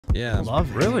Yeah. Love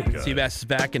it. Really good. Seabass is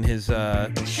back in his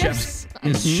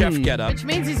chef getup. Which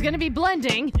means he's going to be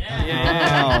blending.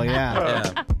 Oh,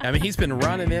 yeah. I mean, he's been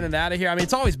running in and out of here. I mean,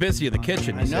 it's always busy in the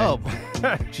kitchen. I know.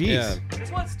 Jeez. Yeah.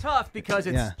 This one's tough because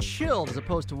it's chilled as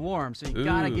opposed to warm, so you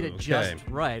gotta get it just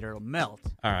right or it'll melt.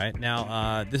 All right.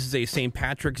 Now, this is a St.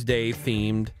 Patrick's Day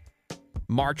themed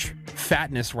March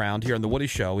fatness round here on The Woody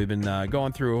Show. We've been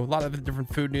going through a lot of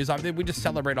different food news. We just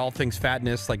celebrate all things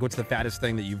fatness, like what's the fattest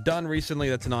thing that you've done recently.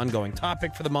 That's an ongoing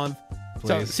topic for the month.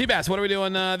 Please. So, Seabass, what are we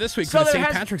doing this week for St.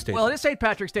 Patrick's Day? Well, it is St.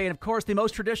 Patrick's Day, and of course, the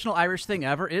most traditional Irish thing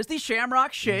ever is the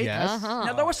Shamrock Shake. Yes.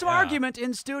 Now, there was some argument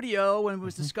in studio when it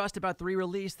was discussed about the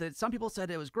re-release that some people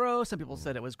said it was gross, some people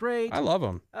said it was great. I love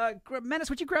them. Menace,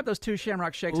 would you grab those 2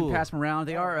 Shamrock Shakes and pass them around?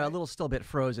 They are still a bit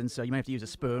frozen, so you might have to use a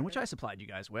spoon, which I supplied you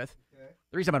guys with.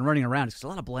 The reason I'm running around is because a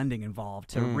lot of blending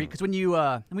involved. Because when you,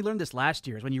 and we learned this last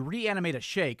year, is when you reanimate a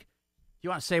shake, you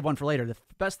want to save one for later. The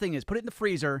best thing is put it in the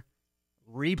freezer,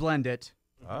 re-blend it,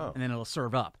 and then it'll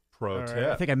serve up. Pro tip.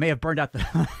 I think I may have burned out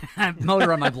the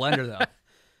motor on my blender, though.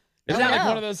 Is that like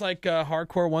one of those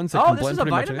hardcore ones that can blend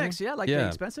pretty much anything? This is a Vitamix, the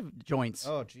expensive joints.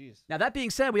 Oh, jeez. Now, that being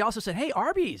said, we also said, hey,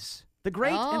 Arby's. The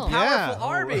great and powerful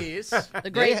Arby's.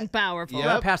 The great and powerful. I'm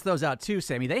gonna pass those out too,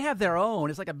 Sammy. They have their own.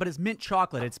 It's but it's mint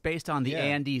chocolate. It's based on the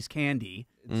Andes candy.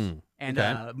 And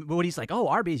Woody's like, oh,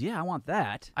 Arby's, yeah, I want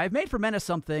that. I've made for Menace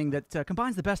something that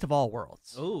combines the best of all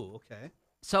worlds. Oh, okay.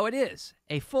 So it is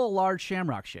a full large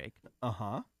Shamrock Shake.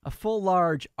 Uh-huh. A full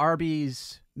large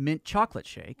Arby's mint chocolate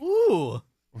shake. Ooh.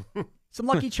 Some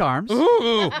Lucky Charms for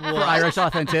Irish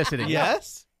authenticity.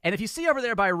 Yes. And if you see over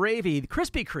there by Ravy,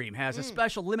 Krispy Kreme has a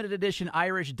special limited edition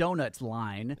Irish donuts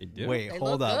line. Wait,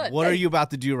 hold up. What are you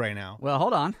about to do right now? Well,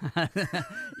 hold on.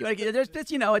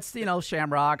 It's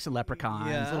shamrocks and leprechauns,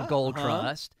 a little gold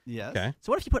crust. Yes. Okay.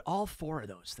 So what if you put all 4 of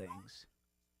those things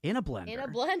in a blender? In a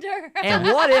blender. And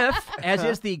what if, as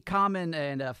is the common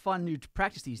and fun new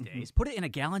practice these days, put it in a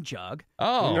gallon jug.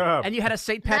 Oh. Yeah. And you had a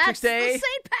St. Patrick's Day. The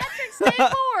St. Patrick's Day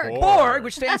board. Borg,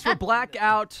 which stands for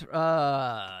Blackout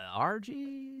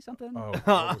RG something. Oh,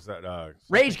 what was that?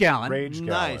 Rage Gallon. Rage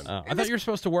Gallon. Nice. I thought you were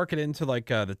supposed to work it into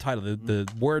the title.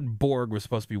 The word Borg was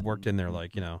supposed to be worked in there,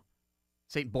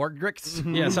 St. Borgrix.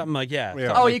 Yeah, something like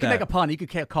Oh, you can make a pun. You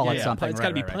could call it something. It's got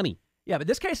to be punny. Yeah, but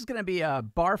this case is going to be a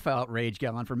barf-out Rage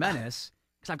Gallon for Menace,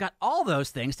 because I've got all those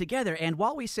things together. And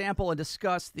while we sample and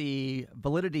discuss the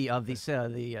validity of the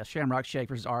Shamrock Shake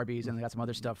versus Arby's, and I got some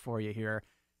other stuff for you here,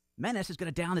 Menace is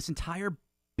going to down this entire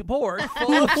board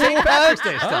full of St. Patrick's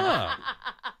Day stuff.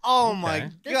 Oh, my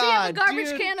God, Does he have a garbage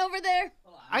dude. can over there?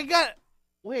 I got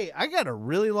a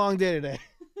really long day today.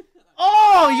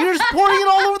 Oh, you're just pouring it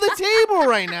all over the table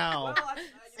right now.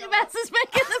 Seabass is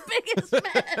making the biggest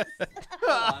mess.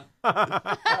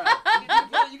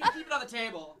 You can keep it on the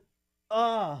table.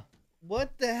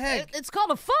 What the heck? It's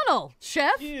called a funnel,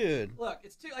 chef. Dude. Look,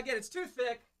 it's too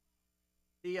thick.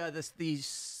 The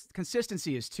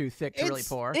consistency is too thick to really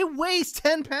pour. It weighs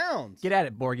 10 pounds. Get at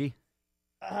it, Borgie.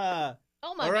 Oh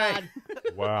my all right.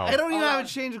 God. Wow. I don't even have a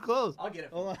change of clothes. I'll get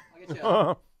it. Hold on. I'll get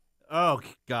you. Oh,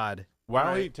 God.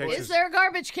 Wow, he takes Is there a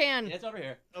garbage can? It's over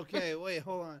here. Okay, wait,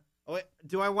 hold on. Oh, wait,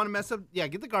 do I want to mess up? Yeah,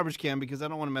 get the garbage can because I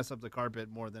don't want to mess up the carpet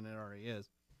more than it already is.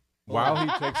 While he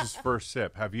takes his first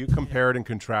sip, have you compared and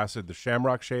contrasted the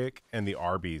Shamrock Shake and the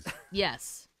Arby's?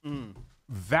 Yes.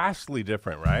 Vastly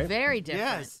different, right? Very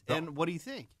different. Yes, and what do you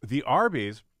think? The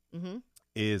Arby's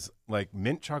is like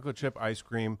mint chocolate chip ice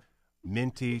cream,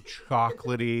 minty,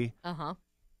 chocolatey,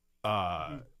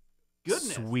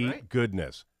 Goodness, sweet right?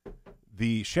 goodness.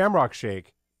 The Shamrock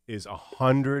Shake is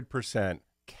 100%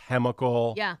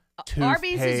 chemical. Yeah. Toothpaste,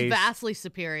 Arby's is vastly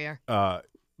superior.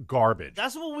 Garbage.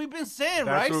 That's what we've been saying,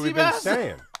 That's right, what we've been Seabass?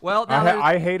 saying. Well, now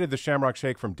I hated the Shamrock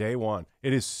Shake from day one.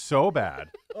 It is so bad.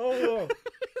 Oh,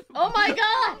 Oh my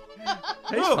God.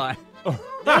 it's fine.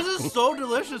 this is so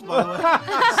delicious, by the way.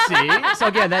 See? So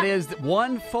again, that is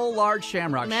one full large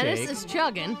Shamrock Menace Shake. is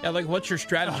chugging. Yeah, what's your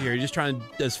strategy here? You're just trying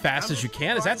to as fast as you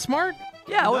can. Is that smart?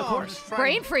 Yeah, No, of I'm course. just trying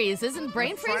Brain freeze. Isn't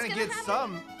brain freeze trying to gonna get happen?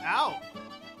 some out.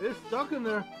 It's stuck in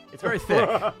there. It's very thick.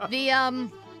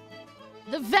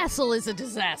 The vessel is a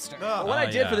disaster. No, What I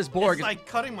did for this Borg it's is like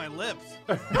cutting my lips.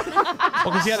 Well,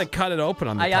 because you had to cut it open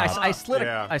on the top. I slid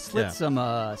Yeah. I slid Yeah. some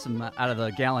out of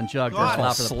the gallon jug to God.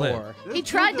 allow for the Slit. pour. He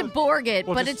tried to Borg it,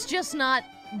 Well, but just- it's just not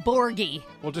Borgy.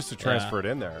 Well, just to transfer it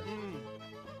in there.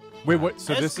 Wait, what?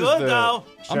 So It's this good, is the though.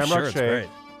 I'm Shamrock sure it's Shake, great.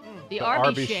 The the Arby's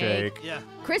Arby's shake. Yeah.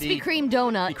 Krispy Kreme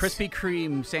donuts. The Krispy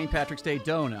Kreme St. Patrick's Day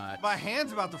donut, My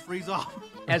hand's about to freeze off.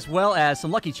 as well as some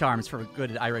Lucky Charms for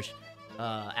good Irish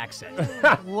accent.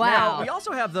 Wow. Now, we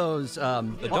also have those.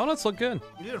 The donuts look good.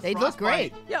 They look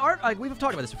great Yeah, like we've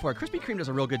talked about this before. Krispy Kreme does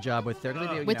a real good job with their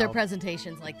with their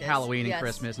presentations like this. Halloween Yes. and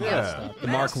Christmas and Yeah. that stuff. The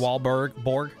Mark Wahlberg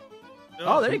Borg.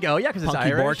 Oh, there you go. Yeah, because it's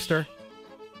Punky Irish. Borgster.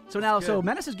 So now,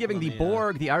 Menace is giving the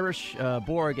Borg, the Irish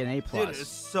Borg, an A+. Dude, it's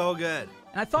so good.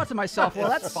 And I thought to myself, well,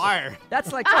 that's Fire.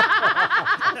 That's like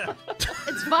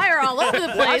It's fire all over the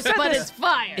place, but it's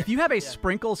fire. if you have a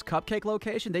Sprinkles cupcake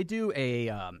location, they do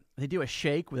a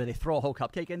shake where they throw a whole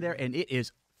cupcake in there, and it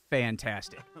is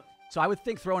fantastic. So I would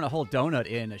think throwing a whole donut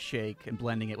in a shake and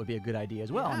blending it would be a good idea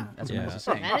as well. And that's what Menace is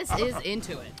saying. Menace is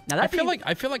into it. Now that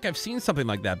I feel like I've seen something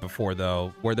like that before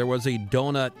though, where there was a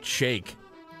donut shake.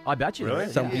 I bet you. Really? there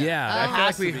is. So yeah, I feel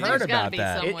like we There's heard gotta about be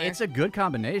that. some. It's a good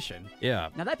combination. Yeah.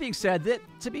 Now that being said,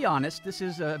 to be honest, this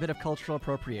is a bit of cultural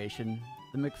appropriation.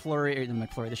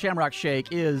 The Shamrock Shake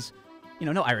is,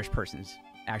 no Irish person's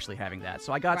actually having that.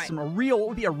 So I got Right. what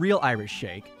would be a real Irish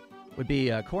shake? Would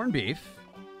be corned beef,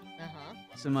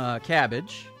 some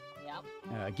cabbage,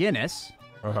 Guinness.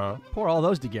 Pour all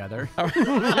those together.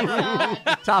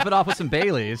 Top it off with some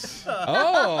Baileys.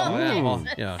 Oh, yeah. Well,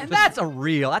 yeah. And that's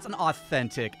an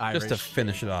authentic Irish. Just to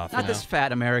finish it off. Not this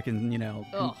fat American,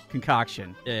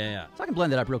 concoction. Yeah. So I can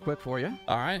blend it up real quick for you.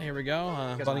 All right, here we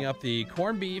go. Blending up the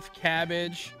corned beef,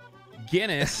 cabbage,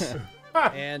 Guinness,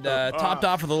 and topped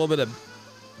off with a little bit of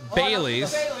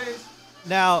Baileys.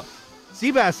 Now,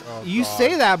 Seabass, you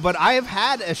say that, but I have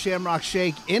had a Shamrock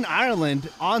Shake in Ireland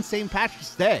on St.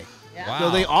 Patrick's Day. Yeah. Wow.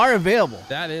 So they are available.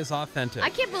 That is authentic. I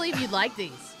can't believe you like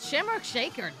these. Shamrock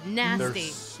Shake are They're nasty.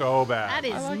 so bad. That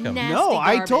is I like 'em. nasty. No,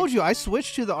 I garbage. told you. I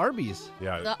switched to the Arby's.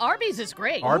 Yeah. The Arby's is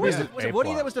great. Arby's is Was it A+.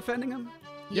 Woody that was defending him?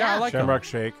 Yeah, I like 'em. Shamrock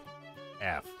Shake.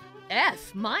 F.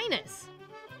 F minus.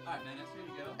 All right, man, here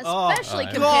you go. Especially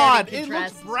compared God, to it looks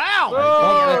contrast. brown.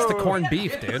 Well, that's the corned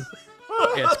beef, dude.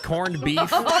 It's corned beef,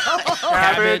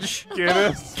 cabbage,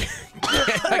 Guinness.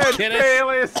 Guinness,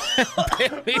 Baileys.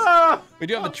 Baileys. We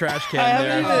do have the trash can I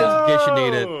there in haven't case you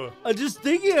need it. I'm just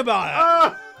thinking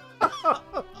about it.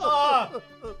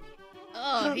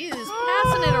 Oh, he is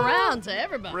passing it around to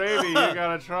everybody. Brady, you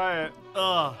gotta try it.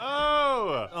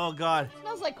 Oh. Oh, God.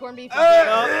 Smells like corned beef.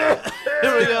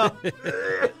 Here we go.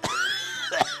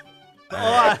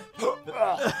 Happy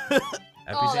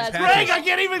Oh, St. that's Greg, Patrick's. I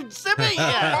can't even sip it yet.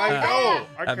 I know.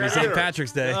 I Happy can't St. either.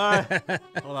 Patrick's Day.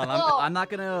 Hold on, I'm not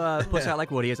gonna push out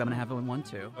like Woody is. I'm gonna have one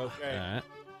too. Okay. All right.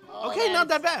 Oh, Okay, not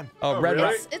that bad. Oh, Red really?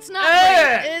 Rock. It's not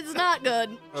great. It's not good.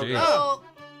 Jeez. Oh.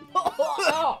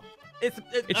 Oh.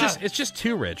 It's just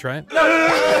too rich, right?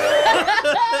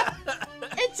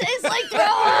 It tastes like throw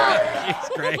up. It's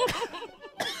great.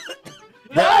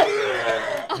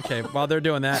 Okay, while they're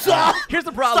doing that, Here's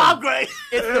the problem. Stop, Greg.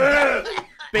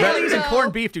 Baileys and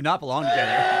corned beef do not belong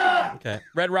together. okay.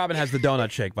 Red Robin has the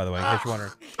donut shake, by the way, in case you're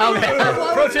wondering. Okay.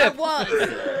 What Pro was tip. that was?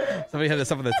 Somebody had this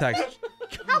up in the text.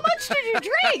 How much did you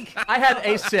drink? I had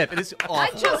a sip. It is I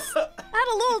awful. just had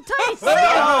a little taste.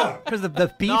 Because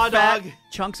the beef Nah, fat dog.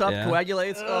 chunks up, Yeah.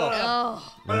 coagulates.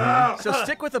 Oh. Oh, So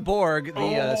stick with the Borg,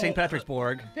 the St. Patrick's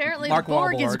Borg. apparently Mark the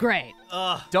Borg Wahlberg. is great.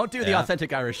 Don't do the Yeah.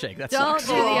 authentic Irish shake. That Don't sucks.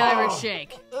 do the Irish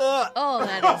shake. Oh,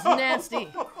 that is nasty.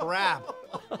 Crap.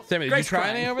 Sammy, did you Grace try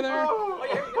crying. any over there?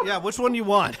 Yeah, which one do you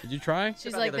want? Did you try?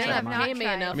 She's on like, the they other have side. not me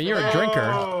enough. I mean, for you're a that. drinker.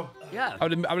 Oh. Yeah. I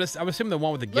would assume the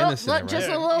one with the Guinness Look, in it, just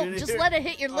right? a little, just let it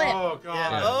hit your lip. Oh, God. Yeah,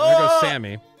 there goes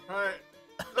Sammy. All right.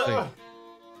 Oh,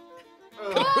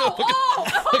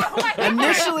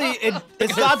 Initially,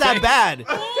 it's not that bad.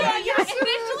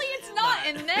 Initially, it's not,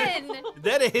 and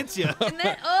Then it hits you.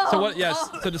 then So what? Yes.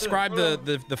 So describe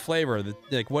the flavor.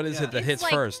 Like, what is it that It's hits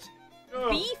like- first?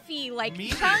 beefy, like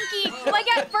chunky. Like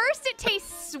at first it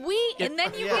tastes sweet, and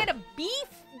then you get a beef,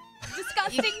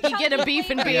 disgusting. You get a beef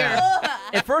and beer.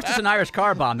 At first, it's an Irish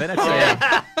car bomb. Then it's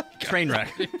a train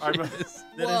wreck. That is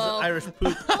Whoa. Irish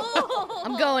poop.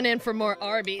 I'm going in for more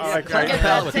Arby's. like Get that.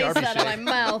 that With the taste Arby's out of my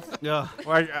mouth. Yeah.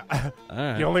 Like, All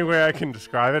right. the only way I can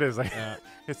describe it is like,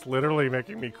 it's literally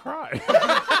making me cry. It's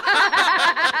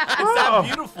not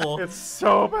beautiful. It's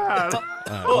so bad.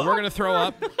 Well, we're gonna throw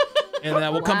up, and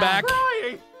we'll come back.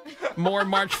 More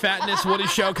March Fatness Woody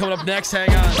Show coming up next. Hang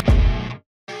on.